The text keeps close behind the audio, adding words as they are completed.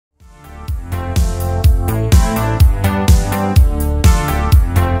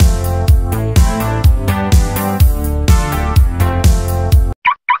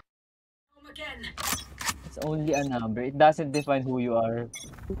only a number. It doesn't define who you are.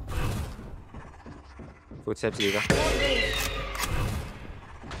 Footsteps dito.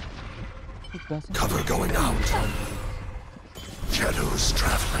 Cover going out. Shadows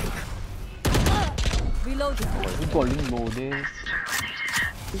traveling. Reloading. Calling loaded.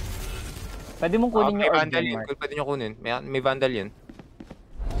 Pwede mong kunin yung Vandal organ, yun. Mark. Pwede nyo kunin. May Vandal yun.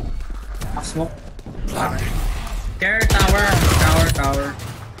 Smoke. Blinding. Care tower. Tower.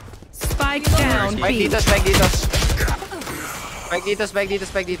 Spike down. Spike dito, spike dito. Spike dito, spike dito,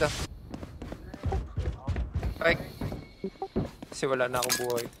 spike dito. Spike. Kasi wala na akong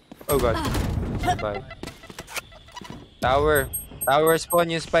buhay. Oh god. Bye. Tower. Tower spawn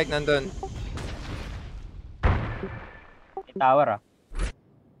yung spike nandun. Tower ah.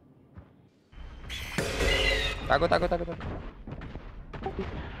 Tago.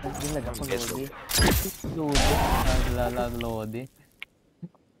 Dilag ako Lodi. Lodi.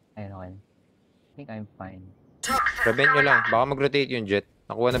 Ayun okay. I think I'm fine. Prevent nyo lang. Baka mag-rotate yung jet.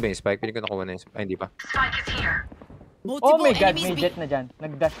 Nakuha na ba yung spike? Pili ko nakuha na yung spike. Ay, hindi pa. Oh my god, may jet na dyan.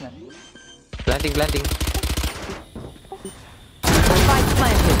 Nag-dash na. Planting. Spike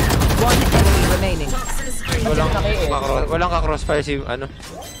planted. One enemy remaining. Walang ka-crossfire si ano.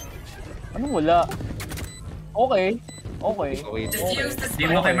 Anong wala? Okay. Di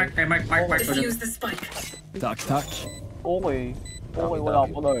mo kay Mark. Touch. Okay, wala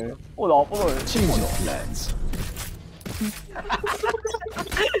ko na eh. Change your plans.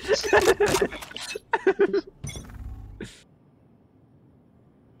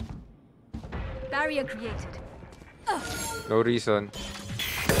 Barrier created. No reason.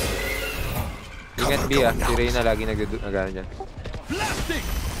 Ingat B ah. Si Reyna lagi nag-ano dyan.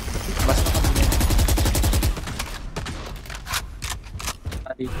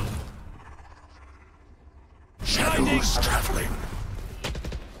 Shadows traveling.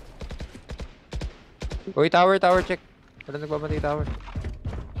 Uy, tower check. Wala nagbabantay tower.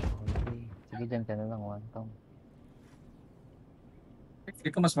 Sige, dyan ka na lang, one tong. Hindi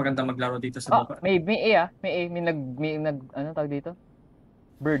ko mas maganda maglaro dito sa baba. May A ah. May nag, ano tawag dito?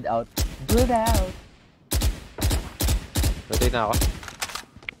 Bird out. Rotate na ako.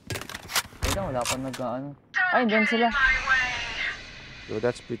 Wala pa nag-ano. Ay, dyan sila. So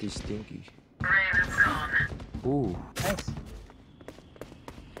that's pretty stinky. Ooh. Nice.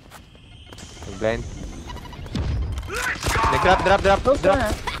 Blind. Nag-drop.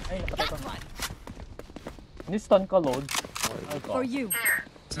 Ay, napatay ko. Ni-stun ka, load. For you.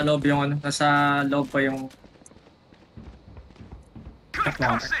 Sa loob yung ano. Nasa loob pa yung...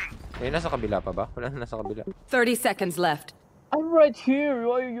 Eh, nasa kabila pa ba? Wala na nasa kabila. 30 seconds left. I'm right here.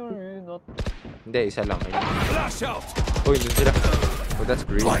 Why are you not? Hindi, isa lang. Flash out. Uy, dun sila. Oh, that's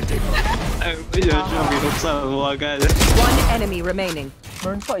great. Blinding. One enemy remaining.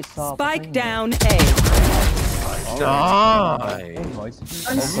 Meron pa isa. Spike down A. Ay. Nice.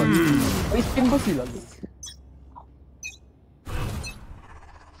 Ay, spin ba sila?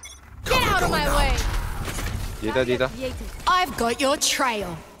 Get out of my way. Dito. I've got your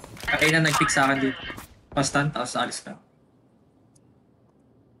trail. Kaya na nag-pick sa akin dito. Pastan, tapos alis ka.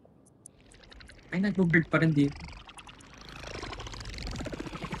 Ay, nag-bird pa rin dito.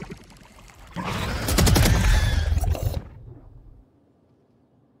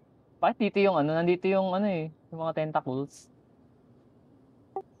 Bakit dito yung ano? Nandito yung ano eh. Yung mga tentacles.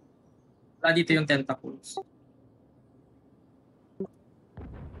 Wala dito yung tentacles.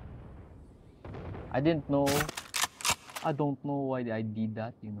 I don't know why I did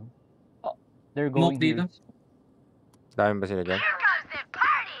that, you know. Oh, they're going Smoke here. Dami ba sila dyan?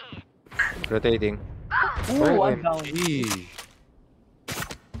 Rotating. Ooh, I'm down.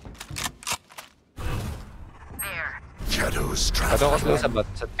 Shadows Pato ko traveling. sa bot.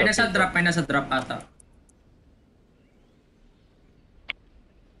 May nasa drop ata.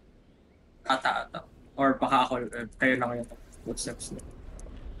 Ata. Or baka ako, kayo lang yung footsteps.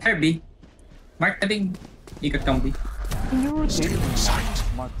 Herbie. Mark, tabing ikot kang B. Can you rotate? Still in sight.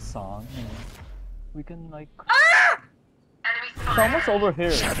 Mark song. We can like... Someone's over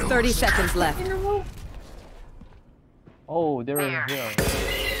here. 30 seconds left. Oh, they're in here.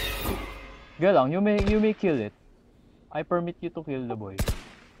 Galang, you may kill it. I permit you to kill the boy.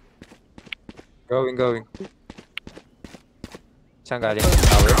 Going. Saan galing?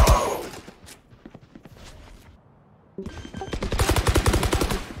 Tower.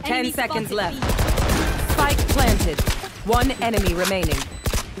 Ten seconds left. Spike planted. One enemy remaining.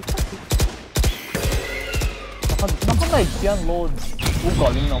 Naka-live yan, Lord.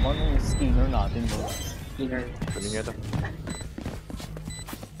 Galing naman yung skinner natin, Lord. Inner. Kunin nyo to.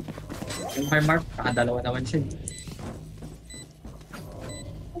 Yung kay Mark, nakadalawa naman siya.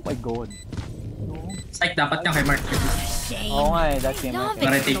 Oh my god. Like, dapat yung kay Mark. Oo nga eh, that's game.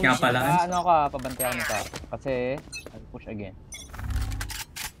 Para-take nga pala. Ano ka, pabantayan mo ka. Kasi, I'll push again.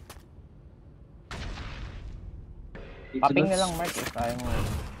 Popping na lang, Mark, if ayaw mo.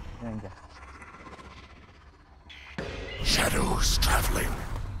 Yan dyan. Shadows traveling.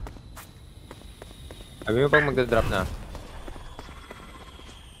 Sabi mo pag magdadrop na.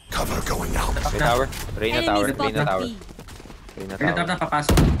 Cover going out. May tower. Reyna tower. Reyna tower. Reyna Kaya tower. na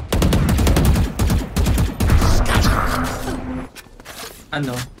papasok.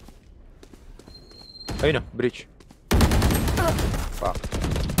 Ano? Ayun na, breach. Fuck.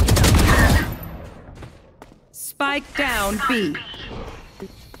 Spike down B.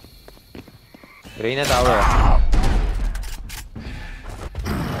 Reyna tower.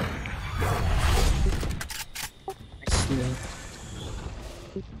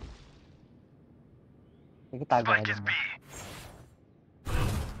 Sige, tago ka dyan.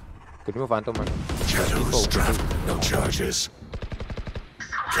 Kunin mo Phantom man. Shadows trap. No charges.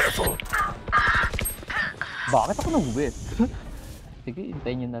 Careful. Bakit ako nag-whip? Sige,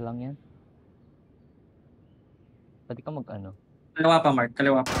 hintayin nyo na lang yan. Pwede ka mag-ano. Kaliwa pa, Mark.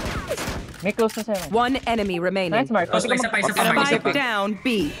 Kaliwa pa. May close na sa'yo. One enemy remaining. Nice, Mark. Close, isa pa, Mark. Isa Spike pa. down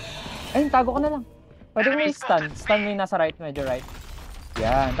B. Ayun, tago ka na lang. Pwede mo i-stun. Stun mo yung nasa right, medyo right.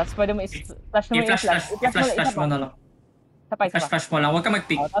 Yan. Tapos pwede mo i-flash mo yung I-flash mo na lang. Flash mo lang. Huwag ka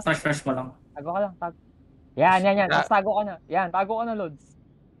mag-pick. Flash mo lang. Tago ka lang. Tago. Yan. Tapos tago ka na. Yan, tago ka na, Lods.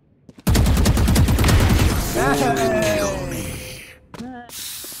 Kill me.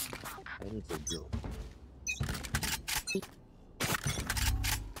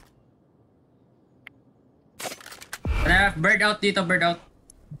 Bird out dito, bird out.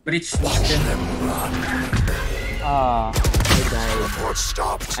 Breach. Watch them run. Ah, Report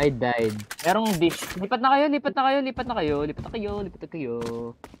stopped. I died. Merong dish. Lipat na kayo.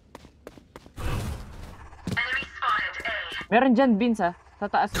 Meron dyan, Vince, ha? Sa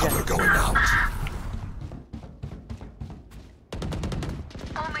taas dyan. Cover going out.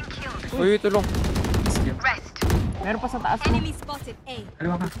 Uy, tulong. Meron pa sa taas mo.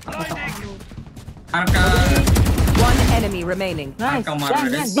 Kaliwa ka. Ako. Harap ka. One enemy remaining. Nice. Kang Yan.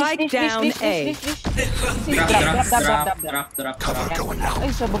 Marvelous. Spike down A. Drop. Cover going out. Ay,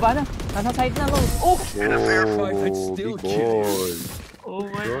 sa baba na. Nasa side na, Lods. Oh! Oh, big ball. Oh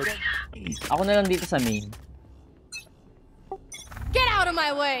my God. Ako na lang dito sa main. Get out of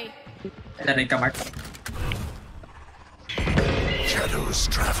my way! Danig ka, Mark.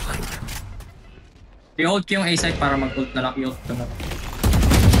 Shadows traveling. I-hold ko yung A-side para mag-ult na lang. I-ult ko na.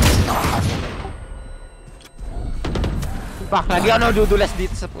 Fuck, lagi ako nadudulas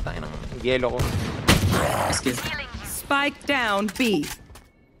dito sa putang ng yellow ko. Skill. Spike down B.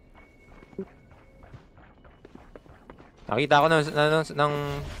 Nakita ko ng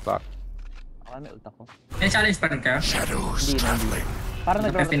fuck. Ako may ult ako. May challenge pa rin kayo? Shadows Hindi. traveling. Parang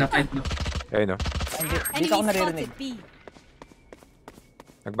Kaya nag-roll. pinafight mo. Ayun no. Dito ako naririnig.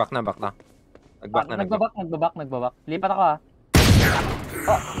 Nag-back na. Nagbabak. Lipat ako, ha.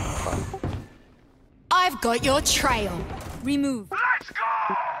 I've got your trail. Remove.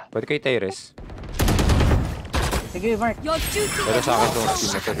 Pwede kay Tyrese. Sige, Mark. Your duty. Pero sa akin itong team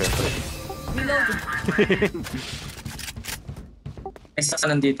na to, syempre. Reloading. Isa sa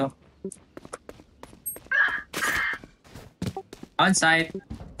nandito. On site.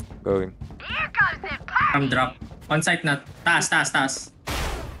 Going. I'm drop. On site na. Taas.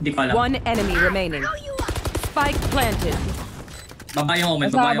 Hindi ko alam. One enemy remaining. Spike planted. Baba yung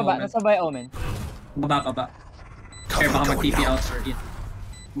omen. Nasa baba. Nasa baba yung omen. Baba. Kaya Cover baka going mag-TP out. out or in.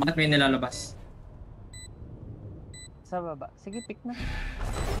 Bakit may nilalabas? Sa baba. Sige, pick na.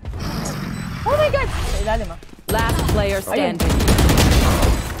 Oh my God! Sa ilalim, ha. Last player standing.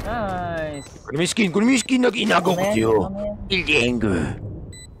 Nice. Kunin mo yung skin na ginagawa ko sa'yo. Feel the anger.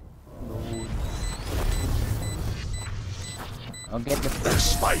 I'll get the The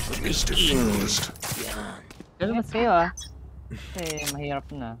spike is diffused. Lalabas kayo, ha. Kasi mahirap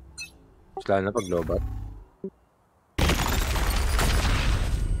na. Mas lalo na pag lobat.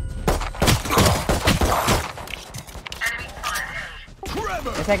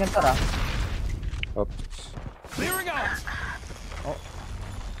 May second floor, ha. Oops. Clearing out.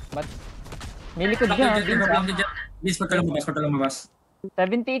 But, may likod dyan, ha. Vince, ha. Vince, pagka lumabas.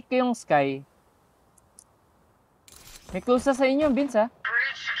 78 ko yung Sky. May close na sa inyo, Vince, ha.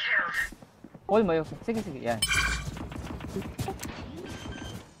 Hold mo yun. Sige, yan.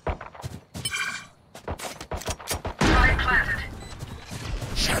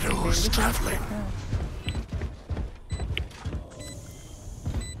 Shadows traveling.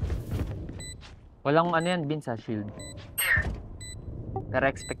 Walang ano yan, Vince, ha, shield. Pero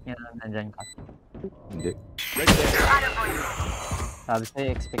expect niya na nandyan ka. Hindi. Sabi sa'yo,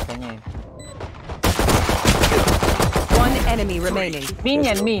 expect ka niya eh. One enemy remaining. Mean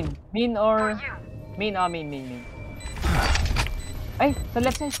yan, mean. Mean or... Mean, mean. Ay, sa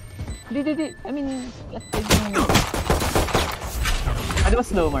left side. Di. I mean, left side. Di ba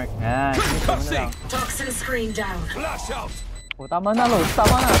slow, Mark? Yan, sinito mo na lang. Toxin screen down. Flash out. Oh, tama na, Lord.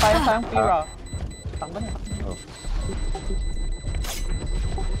 Tama na. Tayong pira. Takba na. Oh.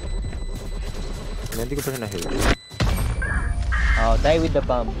 Hindi ko pa siya na-heal. Oh, die with the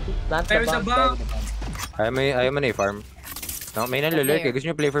bomb. Plant the Die with the bomb, die bomb. with the bomb. Ayaw mo na i-farm. No, may nanlulurk eh. Gusto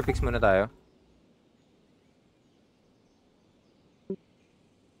nyo play for picks muna tayo?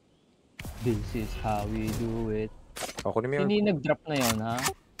 This is how we do it. Ako naman Hindi yun. nag-drop na yun, ha?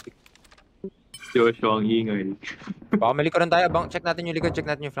 Joshua ang ingay. Baka may likuran tayo. Bang, check natin yung likod, check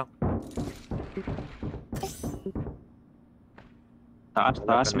natin yung flank.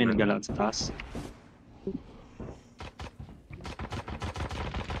 Taas, may nagalaw sa taas.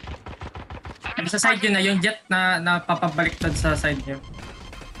 Sa side yun na, yung jet na napapabaliktad sa side niyo.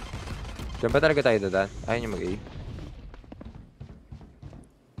 Diyan ba talaga tayo dadaan? Ayaw nyo mag-A.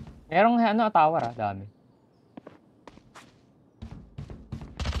 Merong tower, ha? Dami.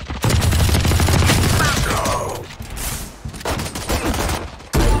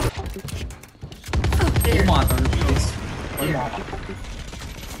 Yung mga tol, please. Yung mga tol.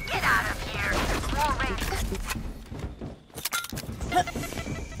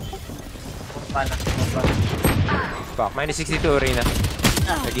 Paano? Fuck, minus 62 Reyna.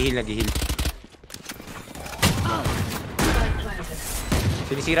 Nag-heal.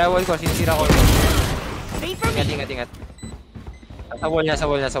 Sinisira wall ko. Ingat.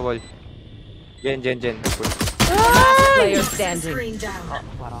 Sa wall. Gen. Player standing.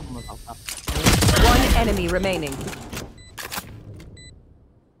 Para ako mag-up. One enemy remaining.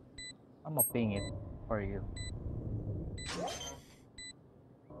 I'm gonna ping it for you.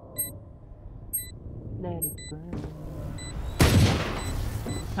 Let it burn.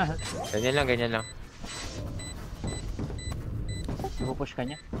 Ganyan lang. Ipupush ka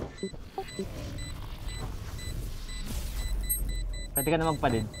niya. Pwede ka na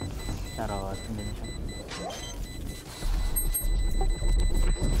magpa-din. Charot, hindi na siya.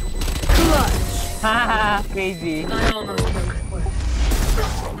 Hahaha, crazy.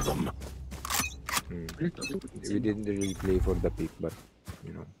 We didn't really play for the pick, but,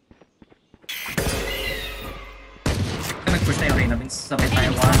 you know. Nag-push na yung Reyna, Vince. Sabay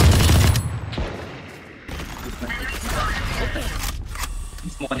tayo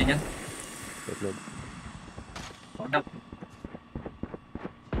Smoke ka din yan. Upload. Hold up.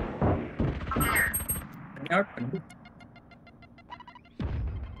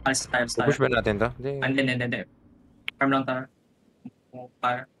 Styles. Push ba natin to? Hindi. Farm lang tayo.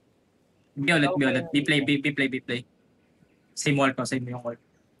 Fire. Be ulit. Be play. Same wall ko, same yung wall.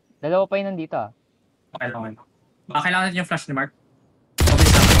 Dalawa pa yun nandito, ah. Okay lang. Baka kailangan natin yung flash ni Mark.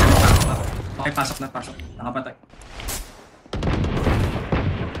 Obvious lang. Okay, pasok. Nakapatay.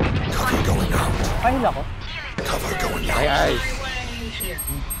 Cover going out. Pahil ako. Cover going out. Ay.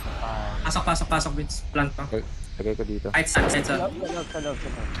 Pasok, Vince. Plant pa. Lagay ko dito. Right side. Sa loob.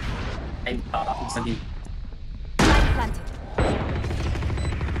 Ay, sa gate. Planted.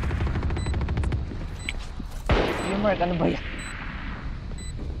 Yung Mark, ano ba yan?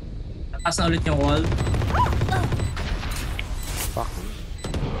 Taas na ulit yung wall. Fuck.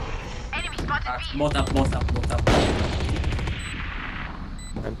 Both up.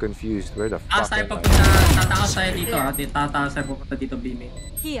 I'm confused. Where the fuck Taas tayo am I? pagpunta. Tatakas tayo dito, ha. Tatakas tayo pagpunta dito, B-main.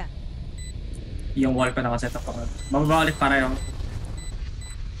 Here. Yung wall ko nakaset up ako. Bababa ulit para yung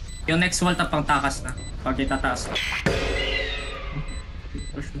next wall tapang takas na. Pag itataas.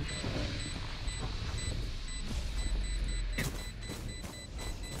 Push mo.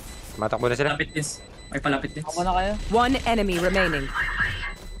 Matakbo na sila. Palapit din. Ako na kayo. One enemy remaining.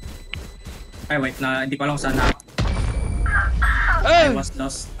 Ay, wait na. Hindi ko alam kung saan na. I was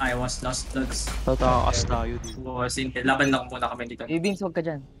lost. Tatakas tayo dito. Laban lang muna kami dito. Ibings, huwag ka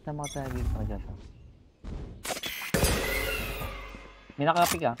dyan. Tama ka tayo, Ibings. Huwag dyan. May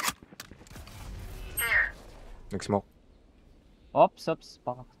nakapig, ah. Nag-smoke. Ops.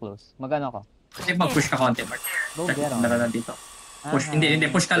 Paka-close. Magano ka? Kasi mag-push ka konti, Mark. Go, Check get kung on. dito. Push. Hindi.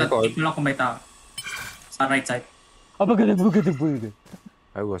 Push ka lang. Ito lang kung may tao. Sa right side. Bagad.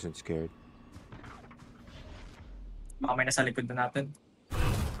 I wasn't scared. Baka may nasa likod na natin.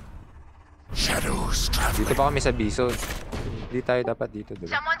 Shadows Dito traveling. pa kami sa B, so di tayo dapat dito,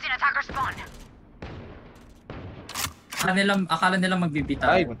 diba? Someone's in attacker spawn. Akala nila magbibita.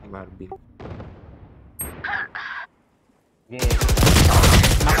 Ay, Marvin. Yeah.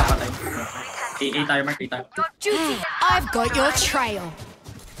 Makapatay. A tayo, Mark. A tayo. I've got your trail.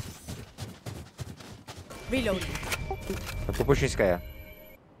 Reload. Nagpupush yung Sky, ah.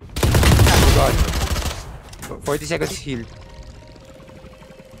 Oh god. 40 seconds heal.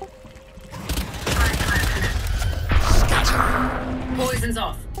 Poison's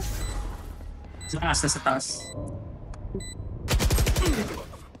off. Sa taas, sa taas.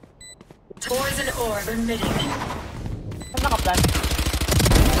 Poison orb emitting. Saan nakaplan?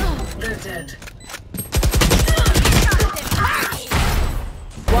 They're dead.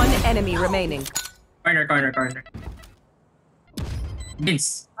 One enemy remaining. Corner.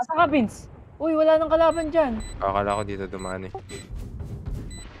 Vince. Asa ka, Vince? Uy, wala nang kalaban dyan. Akala ko dito dumaan eh.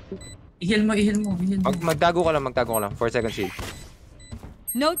 I-heal mo. Magtago ka lang. 4 seconds heal.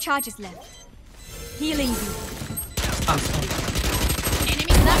 No charges left. Healing you.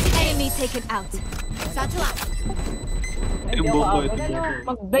 Enemy taken out. Satchel out. Ay, Yung di ako bomba, out. yung Wala na. bomba.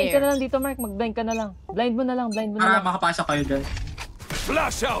 Mag-blind ka na lang dito, Mark. Mag-blind ka na lang. Blind mo na lang. Para makapasok kayo dyan.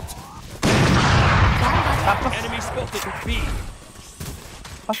 Flash out. Tapos, Enemy spotted. B.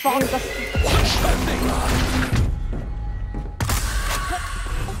 pasok ko tas.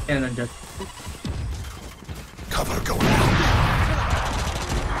 Yan nandiyan. Cover going out.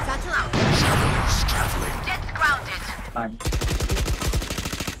 Satchel out. Shadows traveling. Get grounded. Time.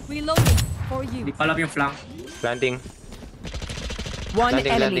 Reloading for you. Hindi palap yung flank. Planting. One Landing,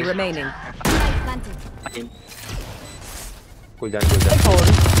 enemy landing. remaining. Light planted. Ayun. Cool down. Ay,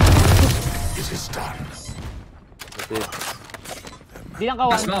 sorry. It is done. That's it. Bilang ka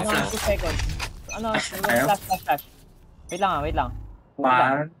 1 Flash mo, flash. seconds. Ano, Ayaw? flash. Wait lang.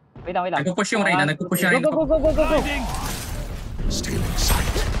 One. Wait lang. Nagpupush yung Reyna. Go. Stealing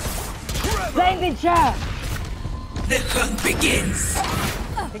sight. Blinded siya! The hunt begins.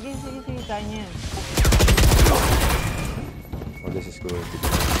 Sige, kaya niya yan. Oh, this is good.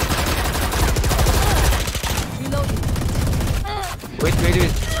 Reloading. Wait.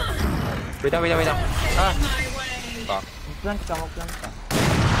 Wait lang. Ah. Fuck. Mag-plant ka.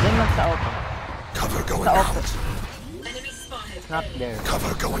 Then mag sa open. Cover going Sa out. open. Not there.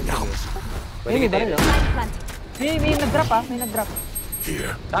 Cover going out. May Pwede baril, kita. oh. Light planted. May nag-drop.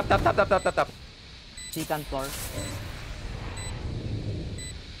 Here. Tap. Second floor.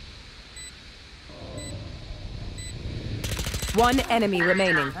 One enemy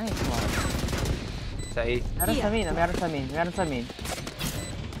remaining. Nice one. Sa A. Meron sa main.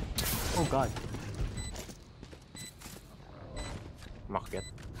 Oh god. Makyat.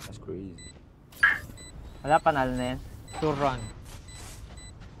 That's crazy. Wala, panalo na yan. To run.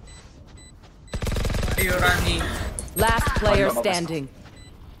 Ayun, Rani. Last player standing.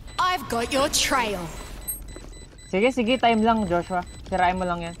 I've got your trail. Sige, time lang, Joshua. Sirain mo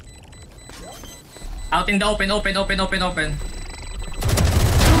lang yan. Out in the open.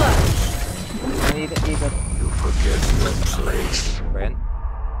 Ikot. You forget your place. Ba yan?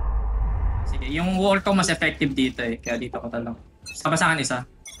 Sige, yung wall ko mas effective dito eh. Kaya dito ko talang. Kabasakan isa.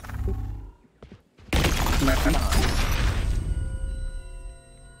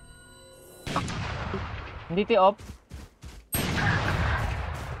 Hindi off.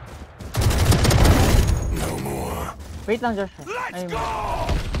 No more. Wait lang, Joshua. Ayun.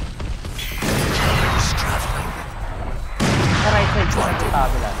 Sa right side, sa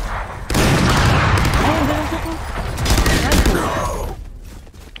tabi lang. Ayun, dyan siya po.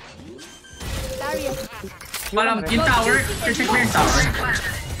 Barrier. Yung tower. Check mo yung tower.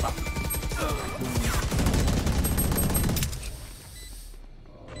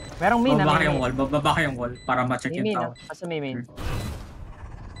 Merong main, Babaka yung wall para ma-check yung May main, tower. Kasi may main.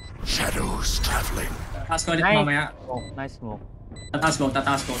 Shadows traveling. Taas ko ulit Nice. mamaya. Oh, nice smoke. Tataas boat.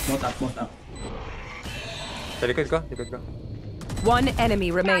 Boat up. Sa likod ko. One enemy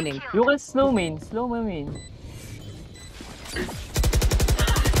remaining. You can slow main.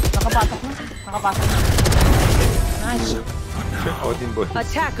 Nakapasok na. Nice. Odin boy.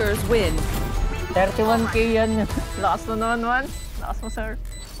 Attackers win. 31k yan. Lakas mo naman, man. Lakas mo, sir.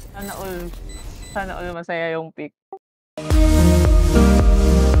 Sana all masaya yung pick.